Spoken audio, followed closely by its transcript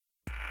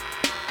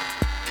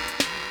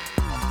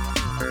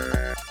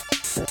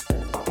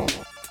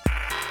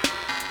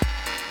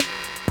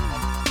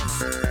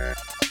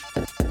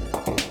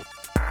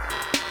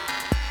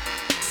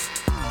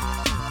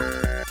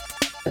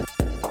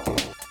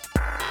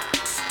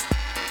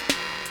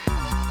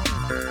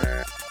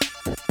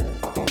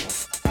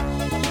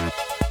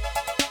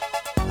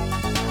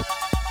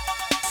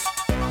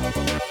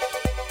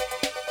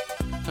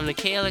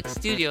KLX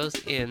Studios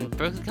in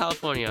Berkeley,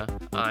 California.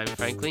 I'm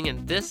Frank Ling,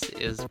 and this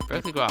is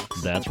Berkeley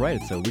Groks. That's right.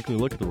 It's a weekly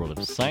look at the world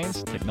of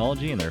science,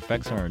 technology, and their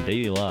effects on our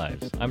daily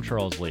lives. I'm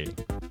Charles Lee.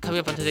 Coming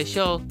up on today's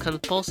show,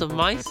 compulsive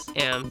mice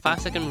and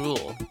 5-second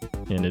rule.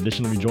 In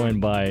addition, we'll be joined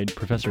by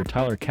Professor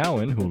Tyler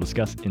Cowen, who will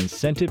discuss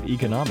incentive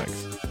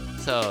economics.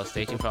 So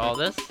stay tuned for all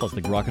this. Plus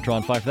the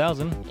Grokatron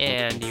 5000.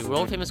 And the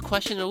world-famous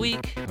question of the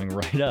week. Coming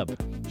right up.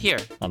 Here.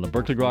 On the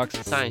Berkeley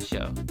Groks Science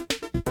Show.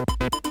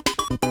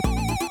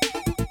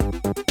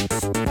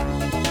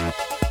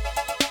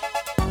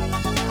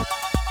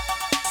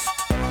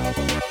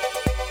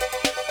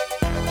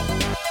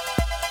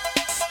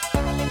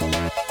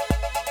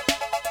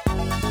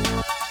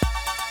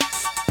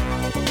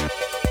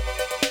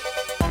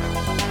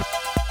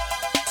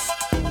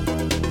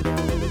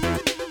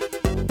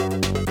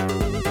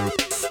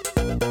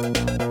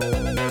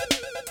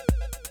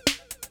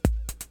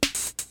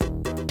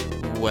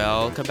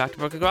 Welcome back to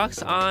Berkeley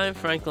Groks. I'm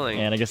Frank Ling.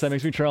 And I guess that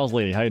makes me Charles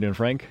Lee. How you doing,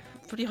 Frank?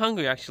 Pretty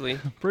hungry, actually.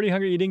 Pretty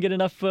hungry? You didn't get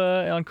enough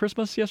on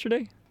Christmas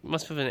yesterday?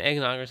 Must have been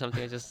eggnog or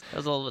something. That was a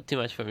little bit too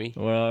much for me.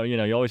 Well,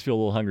 you always feel a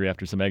little hungry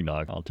after some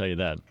eggnog. I'll tell you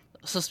that.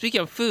 So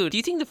speaking of food, do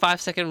you think the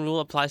 5-second rule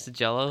applies to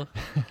Jell-O?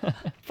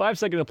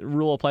 5-second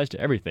rule applies to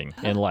everything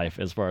in life,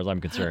 as far as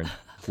I'm concerned.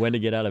 When to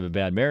get out of a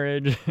bad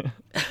marriage.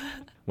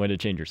 When to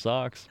change your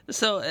socks.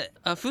 So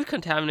food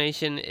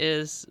contamination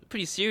is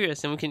pretty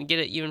serious, and we can get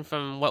it even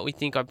from what we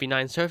think are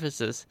benign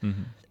surfaces.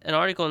 Mm-hmm. An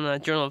article in the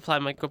Journal of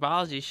Applied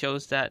Microbiology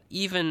shows that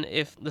even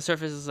if the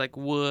surface is like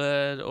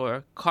wood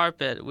or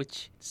carpet,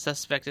 which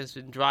suspect has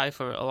been dry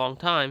for a long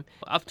time,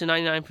 up to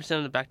 99%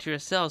 of the bacteria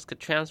cells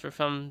could transfer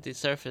from the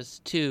surface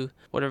to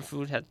whatever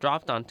food had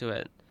dropped onto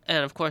it.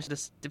 And of course,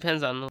 this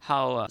depends on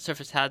how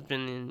surface had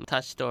been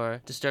touched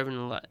or disturbed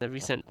in the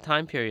recent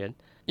time period.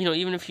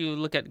 Even if you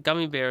look at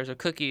gummy bears or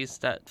cookies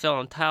that fell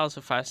on tiles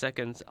for 5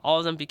 seconds, all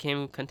of them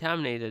became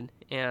contaminated.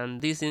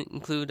 And these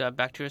include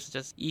bacteria such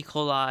as E.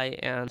 coli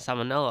and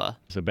Salmonella.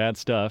 So bad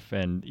stuff,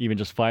 and even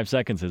just 5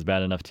 seconds is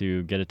bad enough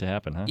to get it to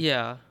happen, huh?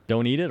 Yeah.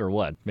 Don't eat it or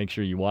what? Make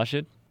sure you wash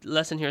it? The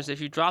lesson here is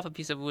if you drop a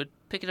piece of wood,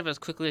 pick it up as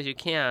quickly as you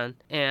can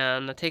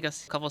and take a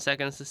couple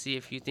seconds to see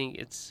if you think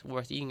it's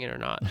worth eating it or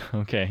not.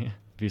 Okay.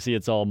 If you see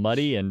it's all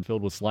muddy and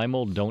filled with slime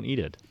mold, don't eat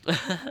it.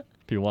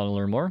 People want to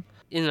learn more?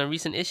 In a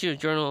recent issue of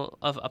Journal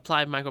of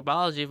Applied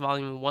Microbiology,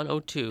 volume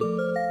 102.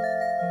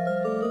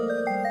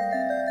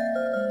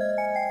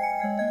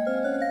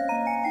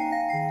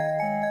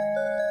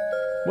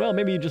 Well,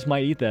 maybe you just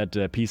might eat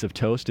that piece of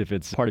toast if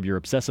it's part of your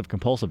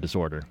obsessive-compulsive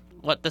disorder.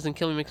 What doesn't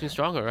kill me makes me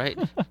stronger, right?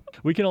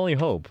 We can only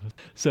hope.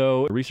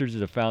 So researchers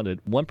have found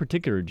that one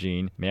particular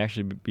gene may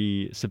actually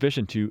be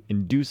sufficient to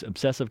induce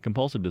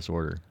obsessive-compulsive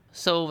disorder.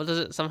 So does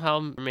it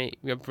somehow make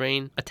your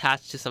brain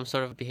attached to some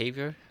sort of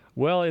behavior?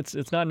 Well,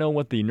 it's not known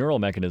what the neural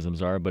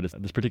mechanisms are, but it's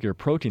this particular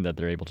protein that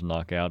they're able to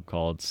knock out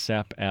called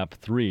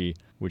SAPAP3,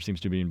 which seems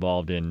to be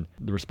involved in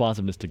the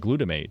responsiveness to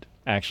glutamate,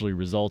 actually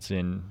results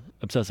in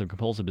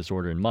obsessive-compulsive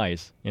disorder in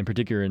mice, in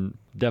particular in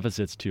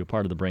deficits to a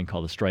part of the brain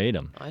called the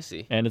striatum. I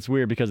see. And it's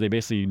weird because they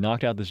basically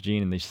knocked out this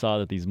gene and they saw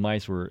that these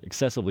mice were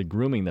excessively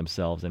grooming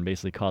themselves and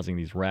basically causing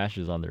these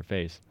rashes on their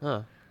face.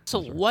 Huh.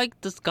 So why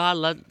does God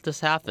let this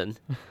happen?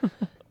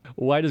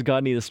 Why does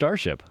God need a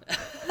starship?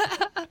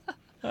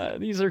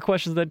 These are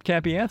questions that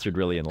can't be answered,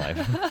 really, in life.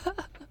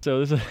 So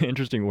this is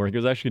interesting work. It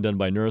was actually done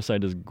by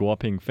neuroscientist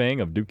Guoping Feng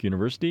of Duke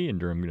University in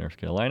Durham, North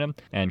Carolina,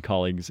 and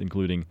colleagues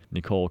including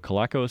Nicole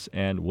Kalakos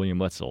and William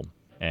Wetzel.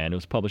 And it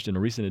was published in a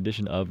recent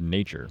edition of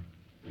Nature.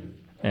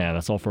 And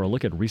that's all for a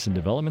look at recent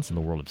developments in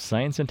the world of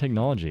science and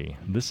technology.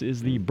 This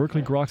is the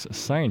Berkeley Groks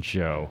Science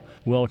Show.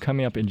 Well,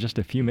 coming up in just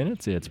a few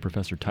minutes, it's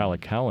Professor Tyler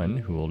Cowen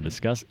who will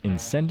discuss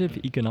incentive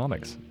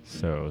economics.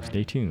 So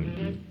stay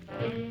tuned.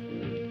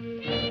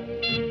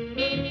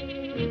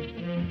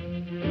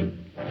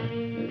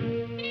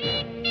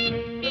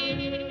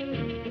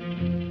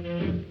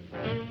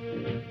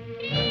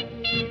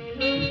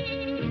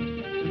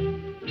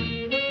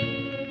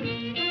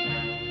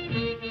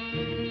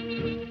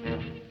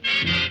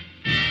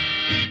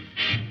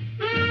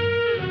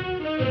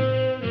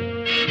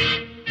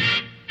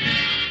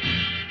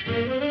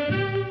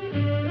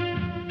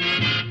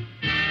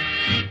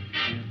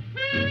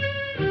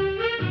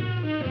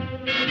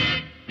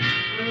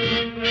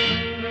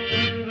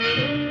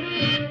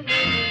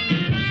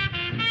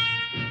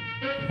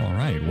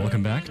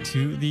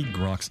 To the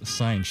Groks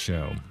Science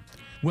Show.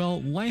 Well,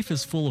 life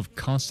is full of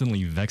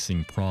constantly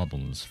vexing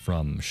problems,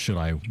 from should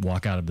I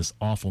walk out of this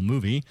awful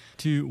movie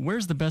to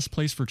where's the best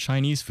place for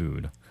Chinese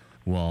food.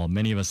 While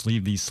many of us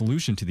leave the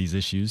solution to these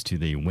issues to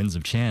the winds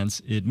of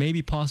chance, it may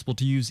be possible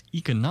to use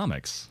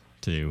economics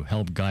to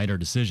help guide our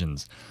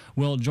decisions.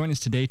 Well, join us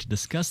today to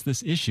discuss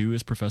this issue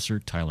is Professor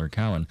Tyler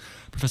Cowen.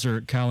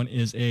 Professor Cowen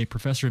is a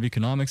professor of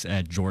economics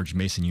at George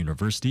Mason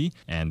University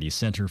and the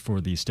Center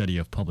for the Study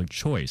of Public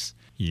Choice.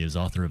 He is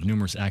author of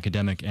numerous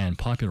academic and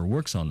popular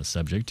works on the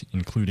subject,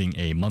 including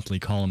a monthly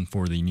column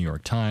for the New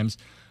York Times,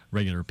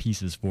 regular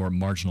pieces for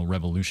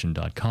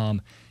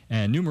marginalrevolution.com,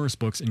 and numerous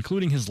books,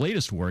 including his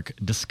latest work,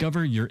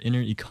 Discover Your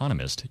Inner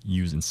Economist,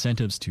 Use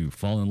Incentives to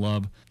Fall in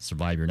Love,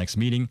 Survive Your Next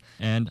Meeting,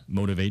 and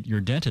Motivate Your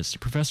Dentist.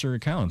 Professor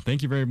Cowan,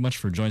 thank you very much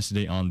for joining us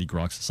today on the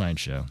Grok Science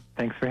Show.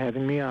 Thanks for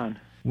having me on.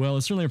 Well,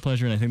 it's certainly a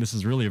pleasure, and I think this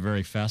is really a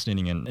very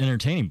fascinating and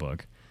entertaining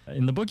book.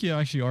 In the book, you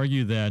actually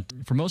argue that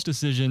for most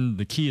decision,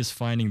 the key is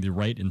finding the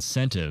right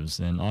incentives,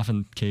 and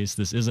often the case,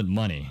 this isn't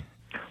money.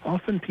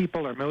 Often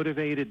people are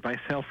motivated by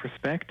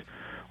self-respect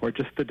or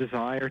just the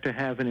desire to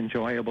have an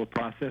enjoyable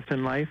process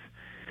in life.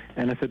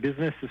 And if a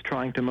business is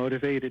trying to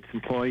motivate its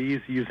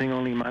employees using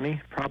only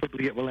money,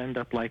 probably it will end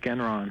up like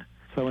Enron.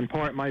 So in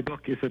part, my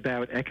book is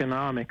about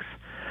economics,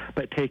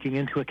 but taking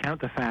into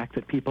account the fact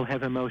that people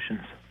have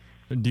emotions.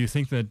 Do you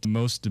think that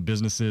most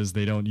businesses,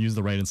 they don't use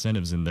the right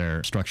incentives in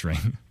their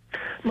structuring?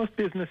 Most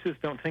businesses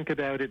don't think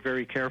about it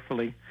very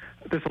carefully.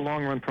 There's a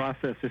long-run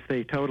process. If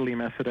they totally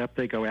mess it up,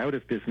 they go out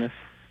of business.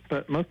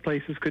 But most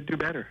places could do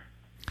better.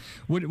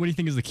 What do you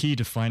think is the key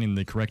to finding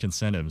the correct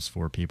incentives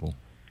for people?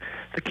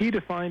 The key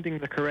to finding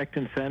the correct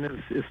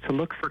incentives is to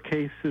look for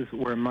cases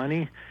where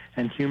money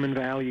and human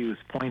values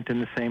point in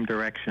the same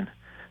direction.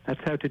 That's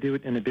how to do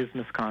it in a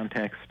business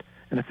context.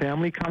 In a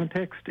family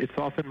context, it's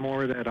often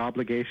more that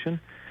obligation,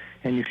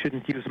 and you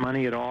shouldn't use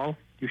money at all.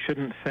 You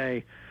shouldn't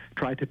say,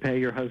 try to pay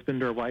your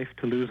husband or wife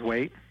to lose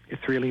weight.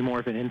 It's really more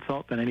of an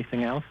insult than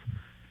anything else.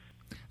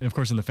 And of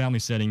course, in the family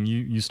setting,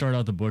 you start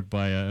out the book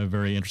by a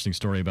very interesting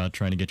story about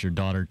trying to get your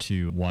daughter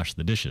to wash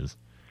the dishes.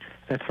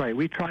 That's right.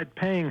 We tried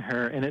paying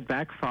her, and it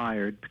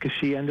backfired because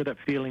she ended up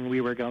feeling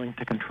we were going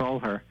to control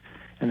her,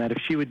 and that if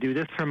she would do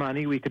this for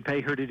money, we could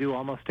pay her to do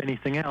almost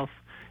anything else,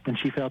 and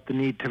she felt the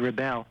need to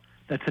rebel.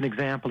 That's an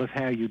example of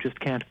how you just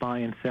can't buy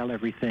and sell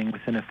everything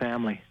within a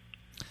family.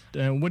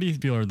 What do you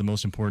feel are the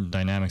most important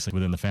dynamics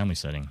within the family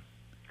setting?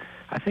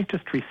 I think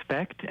just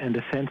respect and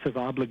a sense of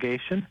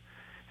obligation,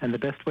 and the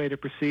best way to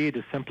proceed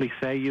is simply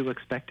say you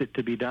expect it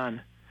to be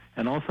done.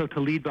 And also to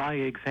lead by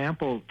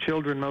example.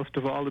 Children most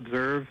of all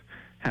observe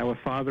how a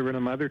father and a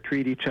mother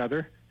treat each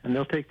other, and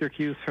they'll take their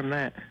cues from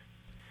that.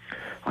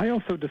 I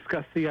also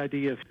discuss the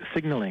idea of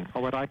signaling,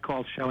 or what I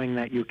call showing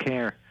that you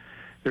care.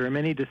 There are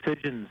many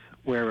decisions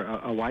where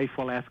a wife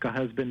will ask a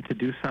husband to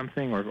do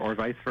something or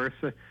vice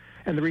versa,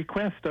 and the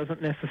request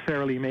doesn't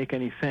necessarily make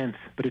any sense,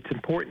 but it's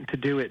important to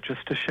do it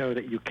just to show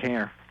that you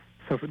care.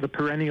 So for the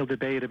perennial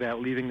debate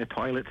about leaving the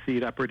toilet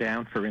seat up or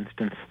down, for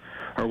instance,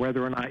 or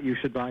whether or not you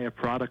should buy a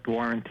product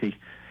warranty,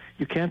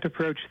 you can't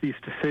approach these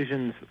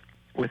decisions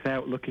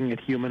without looking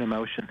at human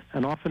emotion.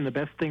 And often the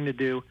best thing to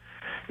do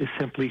is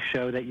simply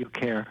show that you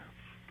care.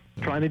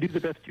 Trying to do the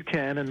best you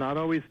can and not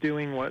always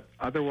doing what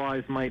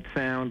otherwise might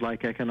sound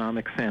like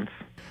economic sense.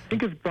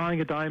 Think of buying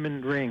a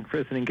diamond ring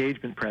as an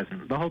engagement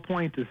present. The whole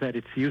point is that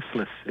it's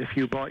useless. If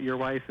you bought your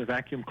wife a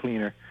vacuum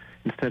cleaner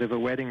instead of a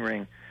wedding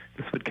ring,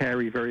 this would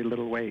carry very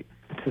little weight.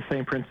 It's the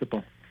same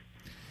principle.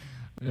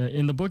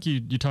 In the book,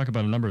 you talk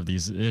about a number of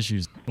these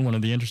issues. One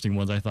of the interesting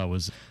ones I thought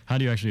was how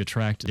do you actually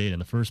attract data in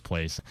the first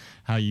place?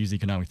 How you use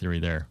economic theory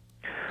there?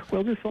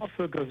 Well, this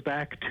also goes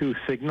back to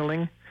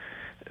signaling,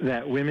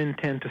 that women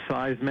tend to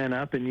size men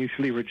up and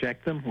usually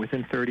reject them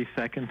within 30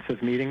 seconds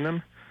of meeting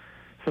them.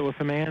 So if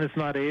a man is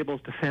not able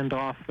to send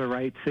off the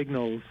right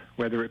signals,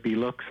 whether it be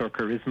looks or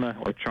charisma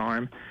or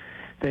charm,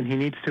 then he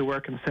needs to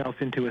work himself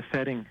into a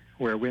setting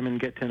where women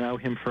get to know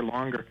him for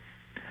longer.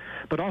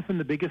 But often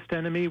the biggest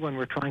enemy when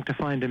we're trying to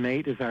find a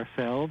mate is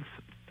ourselves.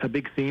 A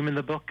big theme in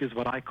the book is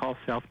what I call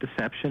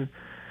self-deception,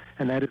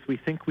 and that is we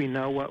think we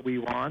know what we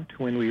want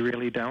when we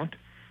really don't.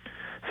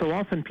 So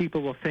often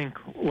people will think,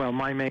 well,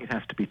 my mate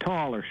has to be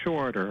tall or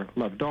short or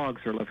love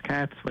dogs or love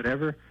cats,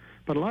 whatever.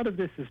 But a lot of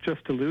this is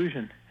just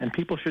illusion, and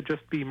people should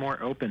just be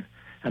more open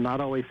and not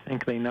always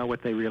think they know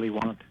what they really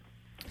want.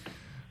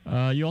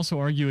 You also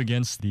argue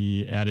against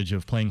the adage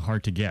of playing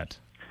hard to get.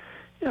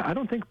 Yeah, I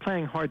don't think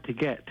playing hard to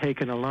get,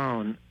 taken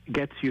alone,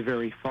 gets you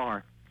very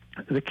far.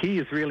 The key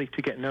is really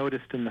to get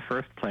noticed in the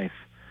first place.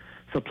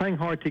 So playing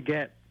hard to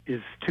get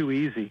is too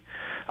easy.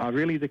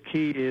 Really the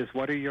key is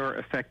what are your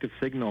effective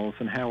signals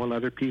and how will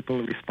other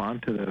people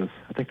respond to those?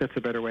 I think that's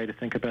a better way to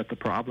think about the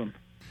problem.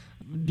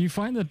 Do you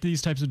find that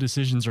these types of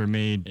decisions are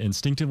made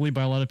instinctively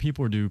by a lot of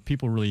people, or do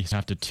people really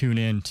have to tune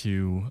in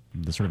to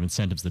the sort of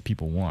incentives that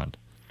people want?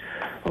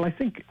 Well, I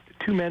think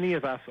too many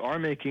of us are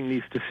making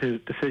these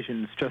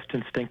decisions just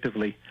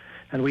instinctively,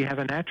 and we have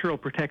a natural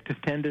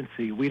protective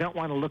tendency. We don't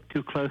want to look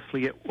too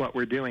closely at what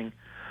we're doing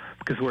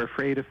because we're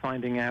afraid of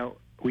finding out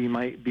we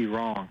might be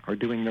wrong or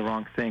doing the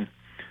wrong thing.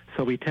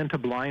 So we tend to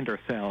blind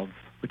ourselves,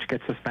 which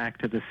gets us back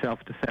to the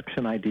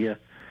self-deception idea.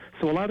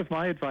 So a lot of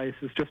my advice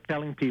is just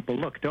telling people,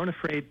 look, don't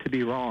afraid to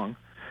be wrong.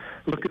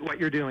 Look at what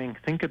you're doing.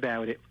 Think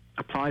about it.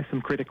 Apply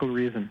some critical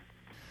reason.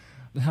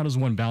 How does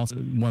one balance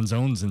one's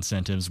own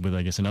incentives with,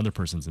 I guess, another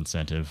person's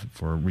incentive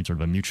for sort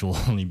of a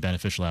mutually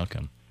beneficial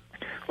outcome?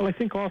 Well, I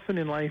think often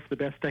in life the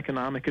best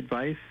economic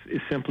advice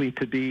is simply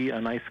to be a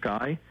nice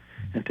guy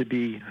and to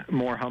be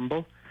more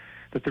humble,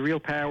 that the real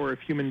power of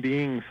human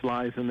beings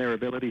lies in their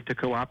ability to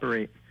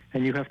cooperate,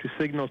 and you have to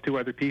signal to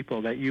other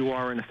people that you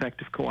are an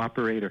effective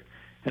cooperator.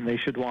 and they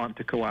should want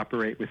to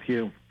cooperate with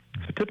you.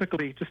 So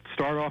typically, just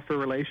start off a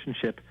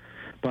relationship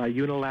by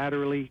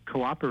unilaterally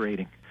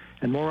cooperating,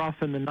 and more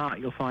often than not,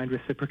 you'll find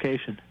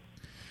reciprocation.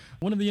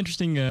 One of the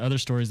interesting other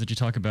stories that you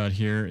talk about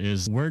here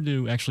is where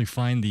to actually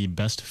find the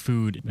best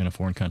food in a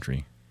foreign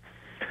country.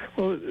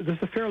 Well,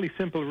 there's a fairly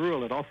simple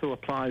rule. It also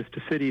applies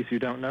to cities you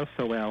don't know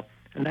so well,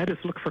 and that is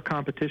look for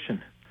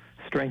competition,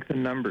 strength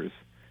in numbers.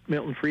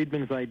 Milton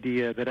Friedman's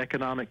idea that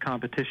economic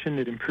competition,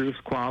 it improves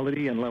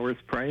quality and lowers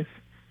price.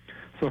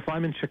 So if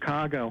I'm in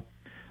Chicago,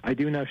 I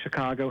do know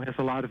Chicago has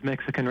a lot of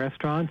Mexican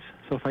restaurants,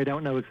 so if I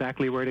don't know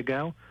exactly where to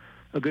go,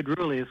 a good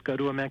rule is go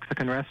to a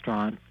Mexican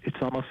restaurant. It's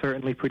almost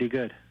certainly pretty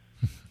good.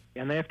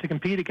 And they have to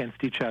compete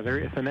against each other.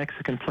 If a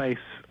Mexican place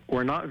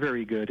were not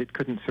very good, it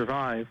couldn't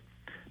survive.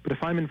 But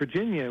if I'm in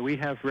Virginia, we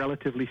have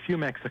relatively few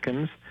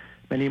Mexicans,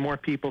 many more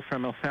people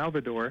from El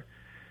Salvador.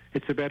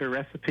 It's a better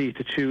recipe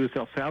to choose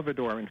El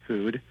Salvadoran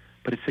food,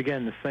 but it's,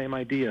 again, the same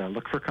idea.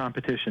 Look for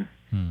competition.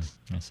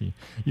 I see.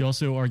 You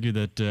also argue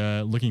that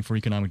looking for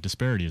economic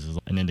disparities is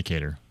an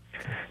indicator.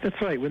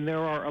 That's right. When there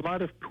are a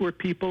lot of poor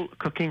people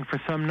cooking for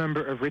some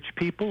number of rich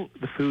people,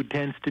 the food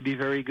tends to be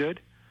very good.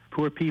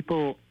 Poor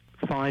people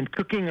find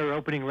cooking or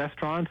opening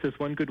restaurants as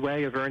one good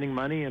way of earning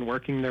money and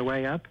working their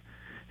way up.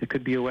 It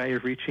could be a way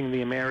of reaching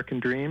the American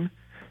dream.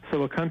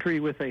 So a country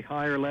with a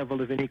higher level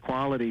of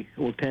inequality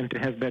will tend to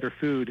have better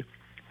food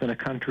than a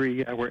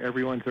country where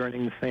everyone's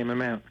earning the same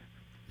amount.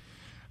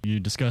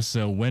 You discuss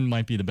when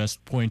might be the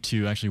best point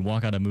to actually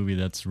walk out a movie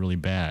that's really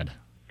bad.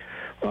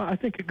 Well, I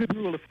think a good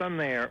rule of thumb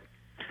there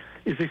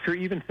is if you're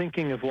even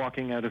thinking of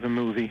walking out of a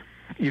movie,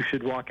 you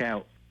should walk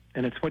out.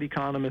 And it's what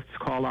economists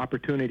call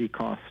opportunity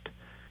cost.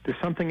 There's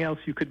something else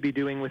you could be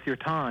doing with your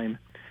time,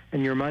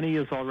 and your money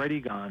is already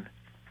gone.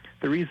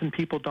 The reason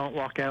people don't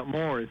walk out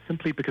more is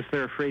simply because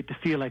they're afraid to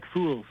feel like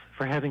fools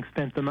for having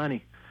spent the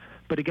money.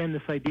 But again,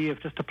 this idea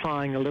of just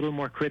applying a little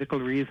more critical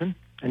reason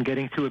and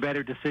getting to a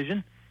better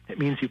decision, it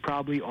means you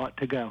probably ought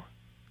to go.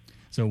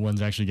 So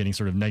one's actually getting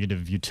sort of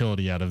negative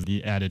utility out of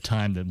the added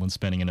time that one's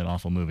spending in an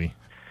awful movie.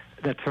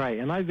 That's right.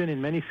 And I've been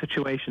in many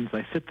situations.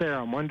 I sit there,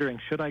 I'm wondering,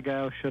 should I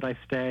go, should I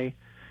stay?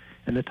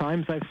 And the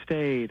times I've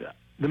stayed,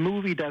 the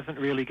movie doesn't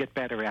really get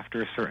better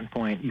after a certain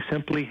point. You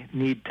simply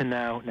need to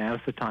know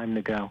now's the time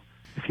to go.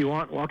 If you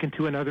want, walk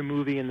into another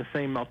movie in the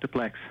same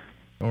multiplex.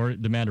 Or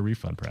demand a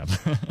refund, perhaps.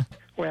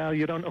 Well,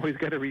 you don't always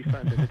get a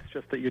refund if it's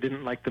just that you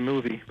didn't like the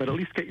movie, but at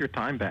least get your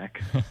time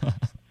back.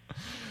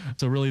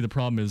 So really the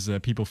problem is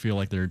people feel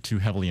like they're too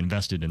heavily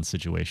invested in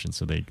situations,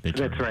 so they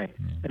That's right.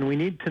 Yeah. And we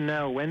need to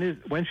know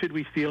when should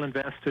we feel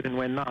invested and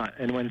when not.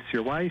 And when it's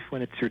your wife,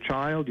 when it's your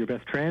child, your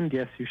best friend,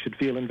 yes, you should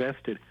feel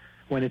invested.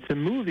 When it's a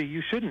movie,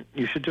 you shouldn't.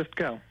 You should just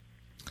go.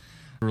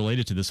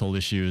 Related to this whole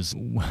issue is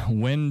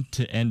when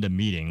to end a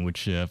meeting,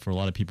 which for a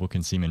lot of people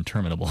can seem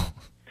interminable.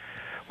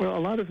 Well, a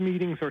lot of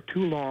meetings are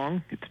too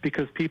long. It's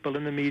because people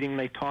in the meeting,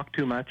 they talk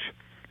too much.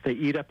 They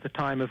eat up the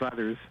time of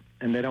others,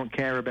 and they don't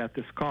care about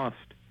this cost.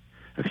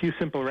 A few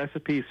simple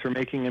recipes for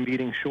making a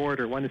meeting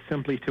shorter. One is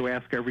simply to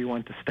ask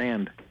everyone to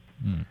stand,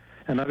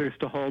 and others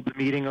to hold the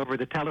meeting over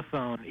the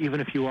telephone,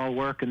 even if you all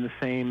work in the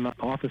same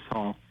office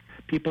hall.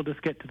 People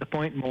just get to the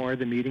point more,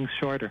 the meeting's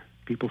shorter.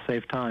 People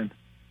save time.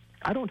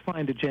 I don't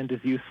find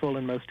agendas useful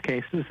in most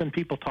cases, and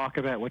people talk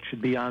about what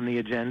should be on the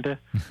agenda.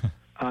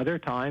 There are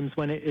times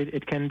when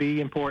it can be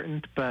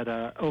important, but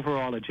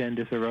overall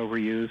agendas are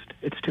overused.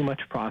 It's too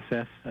much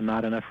process and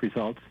not enough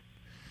results.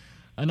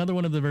 Another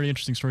one of the very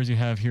interesting stories you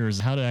have here is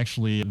how to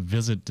actually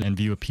visit and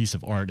view a piece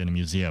of art in a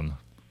museum.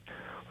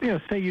 You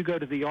know, say you go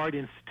to the Art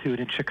Institute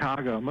in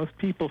Chicago. Most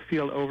people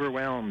feel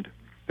overwhelmed.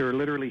 There are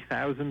literally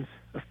thousands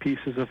of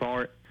pieces of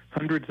art.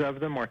 Hundreds of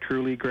them are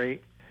truly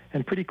great.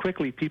 And pretty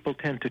quickly, people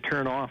tend to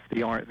turn off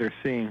the art they're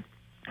seeing.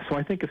 So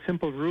I think a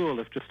simple rule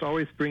is just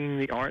always bringing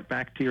the art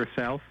back to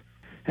yourself.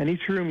 And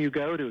each room you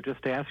go to,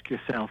 just ask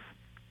yourself,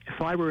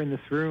 if I were in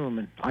this room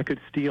and I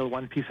could steal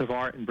one piece of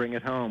art and bring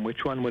it home,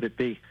 which one would it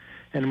be?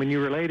 And when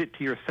you relate it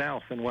to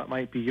yourself and what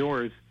might be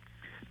yours,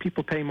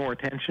 people pay more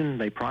attention,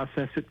 they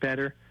process it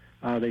better,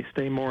 they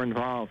stay more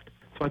involved.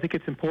 So I think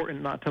it's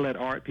important not to let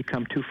art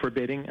become too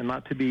forbidding and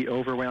not to be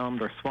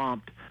overwhelmed or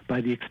swamped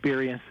by the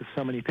experience of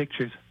so many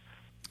pictures.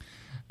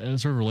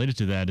 Sort of related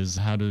to that is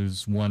how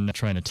does one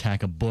try and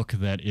attack a book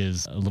that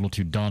is a little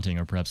too daunting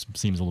or perhaps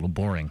seems a little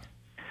boring?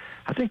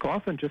 I think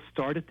often just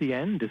start at the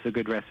end is a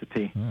good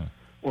recipe.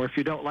 Or if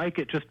you don't like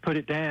it, just put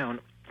it down.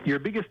 Your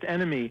biggest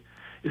enemy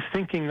is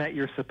thinking that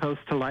you're supposed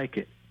to like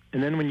it.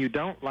 And then when you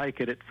don't like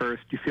it at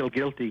first, you feel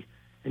guilty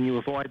and you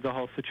avoid the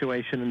whole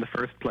situation in the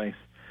first place.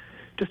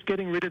 Just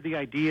getting rid of the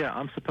idea,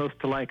 I'm supposed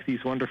to like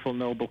these wonderful,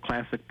 noble,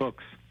 classic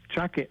books.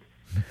 Chuck it.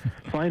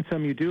 Find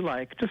some you do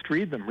like. Just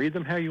read them. Read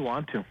them how you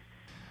want to.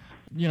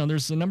 You know,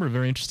 there's a number of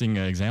very interesting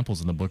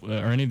examples in the book.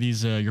 Are any of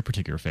these your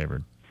particular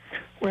favorite?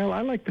 Well,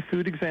 I like the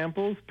food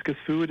examples because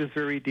food is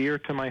very dear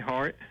to my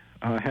heart.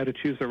 How to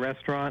choose a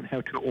restaurant,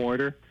 how to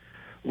order,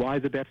 why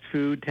the best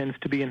food tends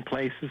to be in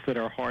places that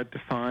are hard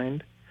to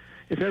find.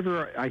 If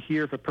ever I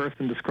hear of a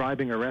person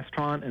describing a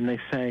restaurant and they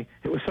say,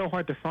 it was so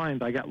hard to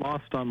find, I got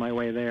lost on my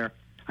way there,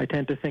 I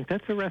tend to think,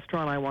 that's a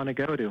restaurant I want to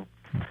go to.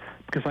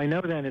 Because I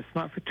know then it's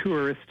not for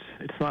tourists,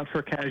 it's not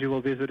for casual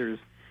visitors.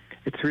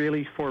 It's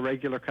really for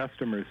regular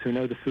customers who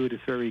know the food is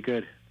very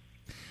good.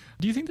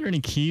 Do you think there are any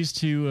keys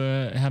to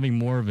having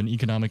more of an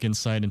economic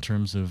insight in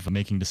terms of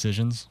making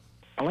decisions?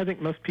 Well, I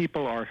think most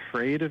people are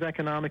afraid of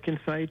economic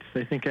insights.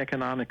 They think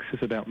economics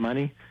is about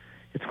money.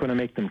 It's going to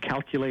make them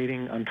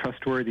calculating,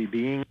 untrustworthy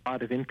being, a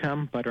lot of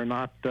income, but are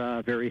not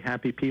very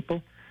happy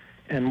people.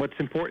 And what's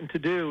important to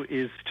do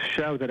is to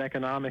show that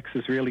economics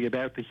is really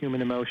about the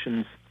human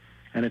emotions,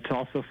 and it's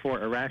also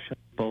for irrational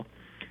people,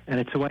 and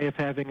it's a way of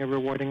having a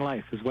rewarding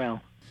life as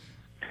well.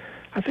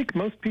 I think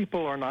most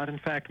people are not, in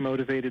fact,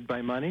 motivated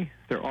by money.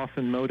 They're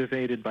often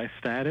motivated by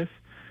status,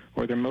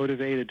 or they're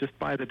motivated just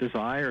by the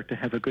desire to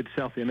have a good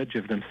self-image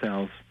of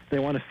themselves. They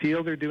want to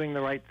feel they're doing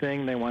the right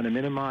thing. They want to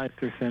minimize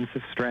their sense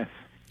of stress.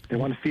 They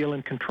want to feel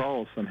in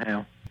control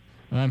somehow.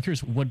 I'm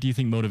curious, what do you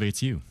think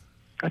motivates you?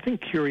 I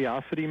think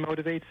curiosity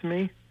motivates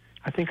me.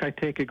 I think I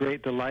take a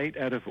great delight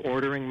out of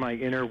ordering my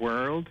inner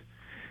world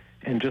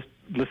and just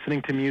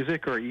listening to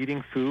music or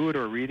eating food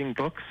or reading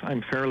books.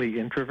 I'm fairly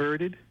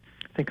introverted.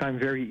 I think I'm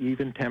very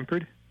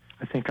even-tempered.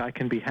 I think I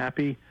can be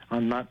happy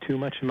on not too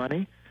much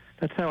money.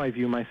 That's how I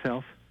view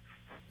myself.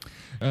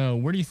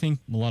 Where do you think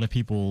a lot of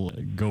people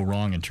go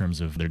wrong in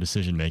terms of their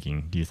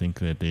decision-making? Do you think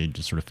that they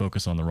just sort of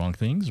focus on the wrong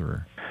things,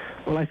 or?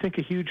 Well, I think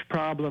a huge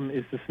problem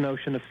is this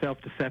notion of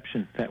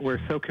self-deception, that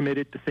we're so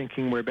committed to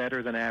thinking we're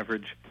better than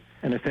average.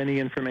 And if any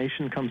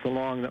information comes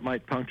along that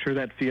might puncture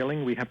that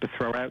feeling, we have to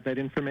throw out that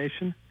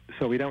information.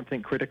 So we don't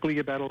think critically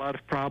about a lot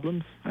of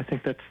problems. I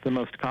think that's the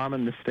most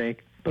common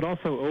mistake. But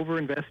also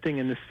over-investing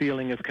in this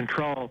feeling of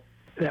control,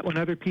 that when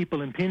other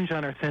people impinge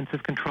on our sense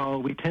of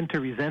control, we tend to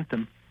resent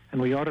them,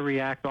 and we ought to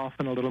react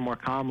often a little more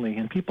calmly.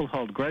 And people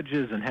hold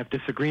grudges and have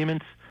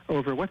disagreements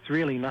over what's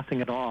really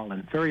nothing at all,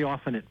 and very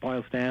often it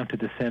boils down to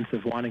the sense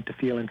of wanting to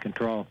feel in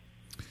control.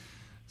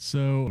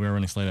 So we're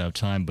running slightly out of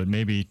time, but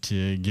maybe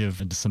to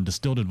give some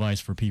distilled advice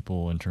for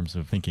people in terms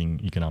of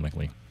thinking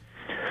economically.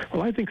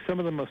 Well, I think some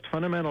of the most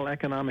fundamental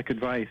economic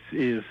advice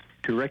is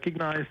to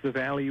recognize the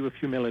value of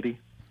humility,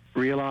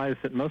 realize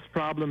that most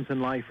problems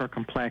in life are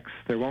complex.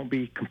 There won't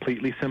be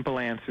completely simple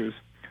answers.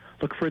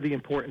 Look for the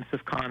importance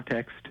of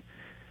context,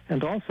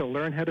 and also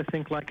learn how to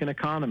think like an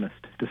economist.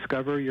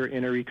 Discover your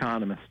inner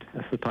economist,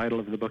 as the title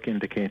of the book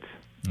indicates.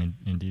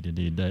 Indeed,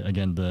 indeed.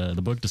 Again,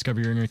 the book,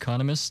 Discover Your Inner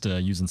Economist,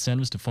 Use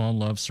Incentives to Fall in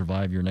Love,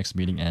 Survive Your Next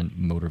Meeting, and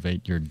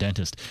Motivate Your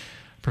Dentist.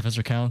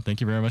 Professor Cowan,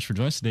 thank you very much for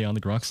joining us today on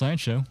the Grok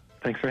Science Show.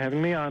 Thanks for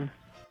having me on.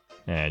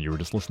 And you were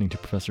just listening to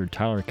Professor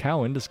Tyler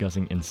Cowan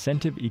discussing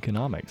incentive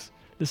economics.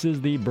 This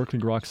is the Berkeley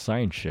Grok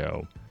Science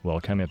Show.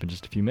 Well, coming up in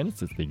just a few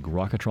minutes, it's the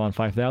Grokatron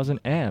 5000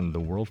 and the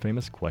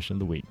world-famous Question of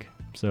the Week.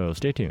 So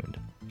stay tuned.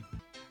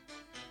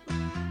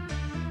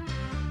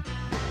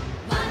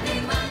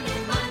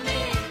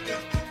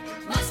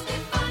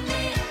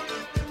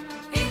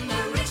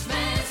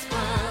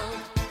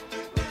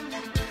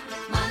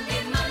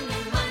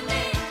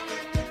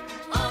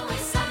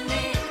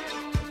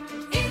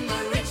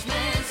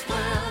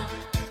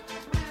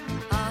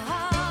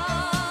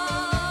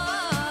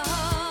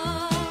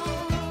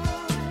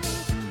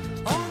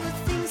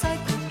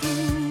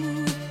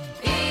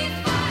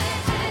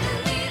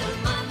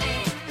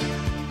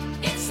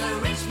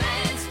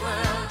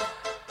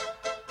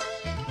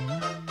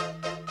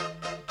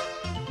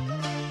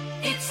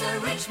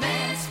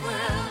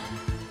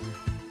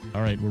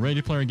 All right, we're ready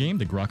to play our game,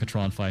 the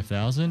Grokatron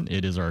 5000.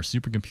 It is our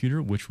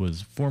supercomputer, which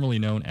was formerly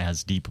known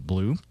as Deep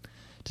Blue.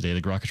 Today,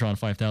 the Grokatron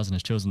 5000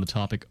 has chosen the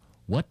topic,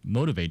 What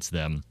Motivates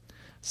Them?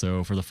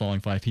 So for the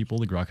following 5 people,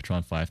 the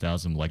Grokatron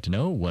 5000 would like to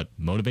know what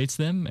motivates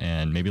them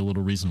and maybe a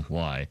little reason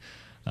why.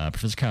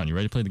 Professor Cowan, you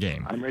ready to play the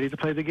game? I'm ready to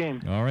play the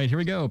game. All right, here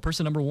we go.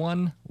 Person number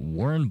 1,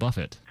 Warren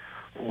Buffett.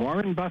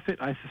 Warren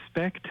Buffett, I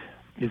suspect,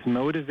 is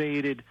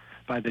motivated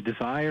by the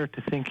desire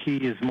to think he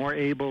is more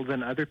able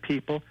than other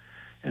people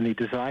and the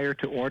desire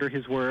to order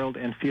his world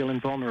and feel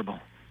invulnerable.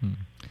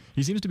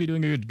 He seems to be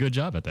doing a good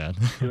job at that.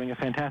 Doing a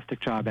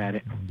fantastic job at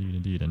it. Indeed,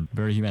 indeed, and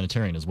very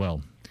humanitarian as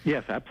well.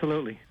 Yes,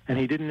 absolutely. And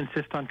he didn't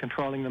insist on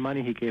controlling the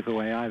money he gave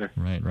away either.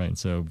 Right, right.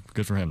 So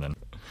good for him then.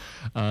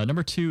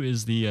 Number 2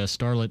 is the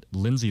starlet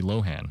Lindsay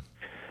Lohan.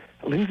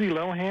 Lindsay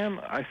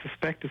Lohan, I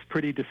suspect, is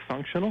pretty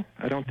dysfunctional.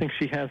 I don't think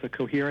she has a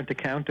coherent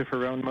account of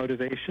her own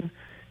motivation.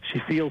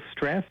 She feels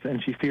stress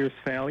and she fears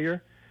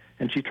failure,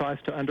 and she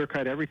tries to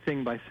undercut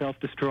everything by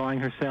self-destroying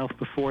herself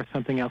before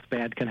something else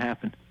bad can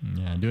happen.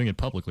 Yeah, and doing it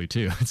publicly,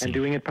 too. And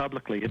doing it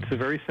publicly. It's a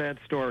very sad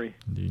story.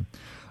 Indeed.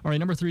 All right,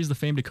 number 3 is the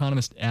famed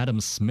economist Adam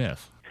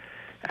Smith.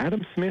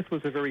 Adam Smith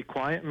was a very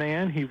quiet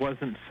man. He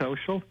wasn't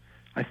social.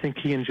 I think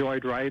he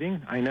enjoyed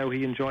writing. I know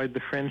he enjoyed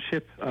the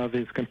friendship of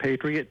his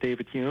compatriot,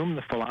 David Hume,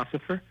 the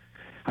philosopher.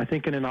 I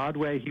think in an odd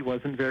way he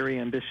wasn't very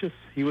ambitious.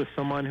 He was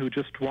someone who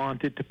just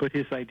wanted to put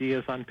his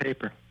ideas on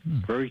paper.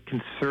 Very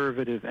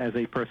conservative as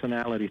a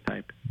personality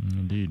type.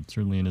 Indeed,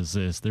 certainly in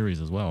his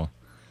theories as well.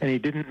 And he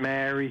didn't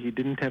marry, he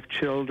didn't have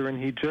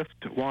children, he just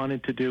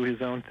wanted to do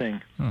his own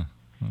thing. Huh.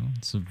 Well,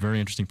 it's a very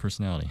interesting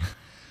personality.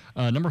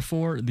 Number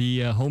 4,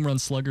 the home run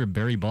slugger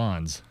Barry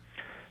Bonds.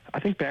 I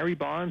think Barry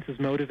Bonds is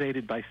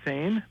motivated by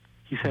fame.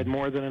 He's had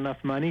more than enough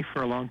money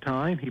for a long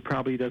time. He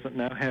probably doesn't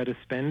know how to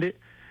spend it,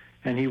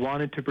 and he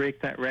wanted to break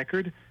that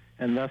record,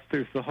 and thus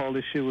there's the whole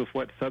issue of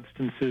what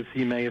substances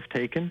he may have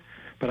taken.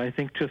 But I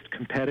think just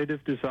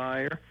competitive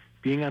desire,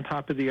 being on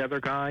top of the other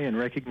guy, and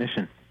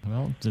recognition.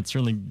 Well, it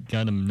certainly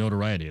got him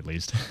notoriety, at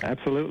least.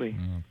 Absolutely.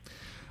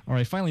 All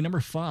right, finally, number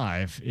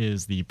 5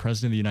 is the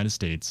President of the United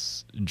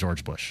States,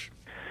 George Bush.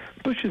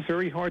 Bush is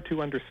very hard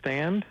to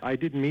understand. I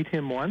did meet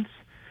him once,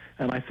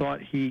 and I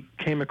thought he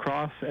came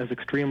across as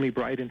extremely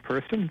bright in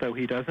person, though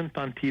he doesn't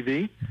on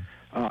TV.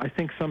 I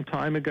think some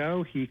time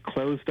ago he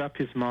closed up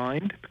his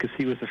mind because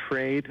he was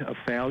afraid of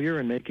failure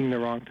and making the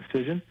wrong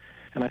decision.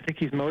 And I think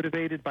he's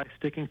motivated by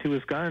sticking to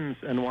his guns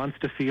and wants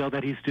to feel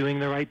that he's doing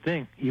the right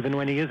thing, even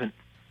when he isn't.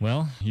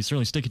 Well, he's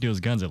certainly sticking to his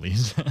guns, at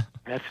least.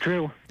 That's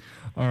true.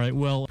 All right,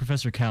 well,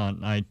 Professor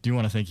Cowan, I do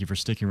want to thank you for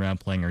sticking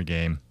around playing our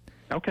game.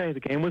 Okay, the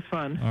game was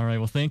fun. All right,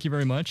 well, thank you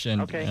very much.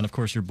 And, Okay. and of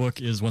course, your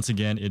book is, once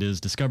again, it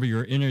is Discover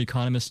Your Inner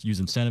Economist,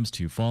 Use Incentives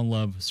to Fall in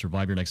Love,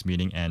 Survive Your Next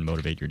Meeting, and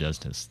Motivate Your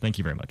Dentist. Thank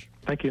you very much.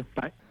 Thank you.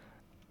 Bye.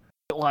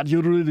 Lad,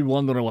 you're really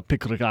wondering what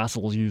picric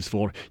acid is used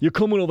for. You're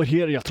coming over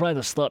here, you're trying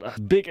to start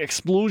a big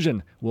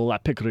explosion. Well,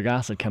 that picric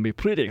acid can be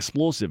pretty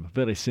explosive,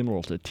 very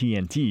similar to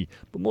TNT,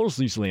 but most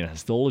usefully in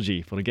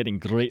histology for getting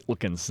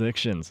great-looking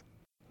sections.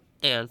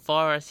 And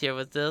Forrest here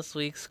with this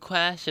week's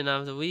question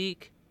of the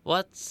week.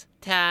 What's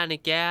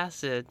tannic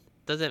acid?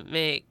 Does it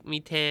make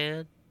me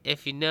tan?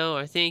 If you know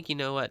or think you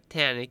know what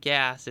tannic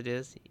acid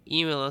is,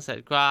 email us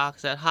at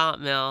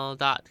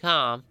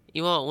groks@hotmail.com.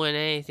 You won't win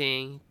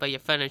anything, but your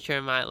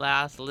furniture might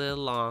last a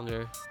little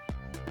longer.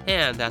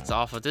 And that's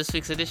all for this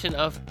week's edition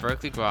of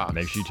Berkeley Groks.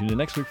 Make sure you tune in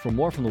next week for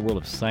more from the world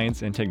of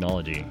science and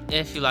technology.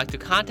 If you'd like to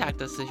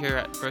contact us here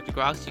at Berkeley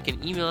Groks, you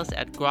can email us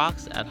at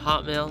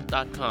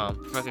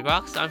groks@hotmail.com. For Berkeley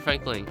Groks, I'm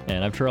Frank Ling.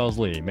 And I'm Charles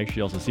Lee. Make sure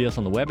you also see us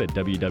on the web at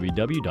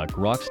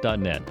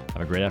www.groks.net.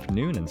 Have a great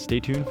afternoon and stay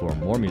tuned for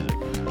more music.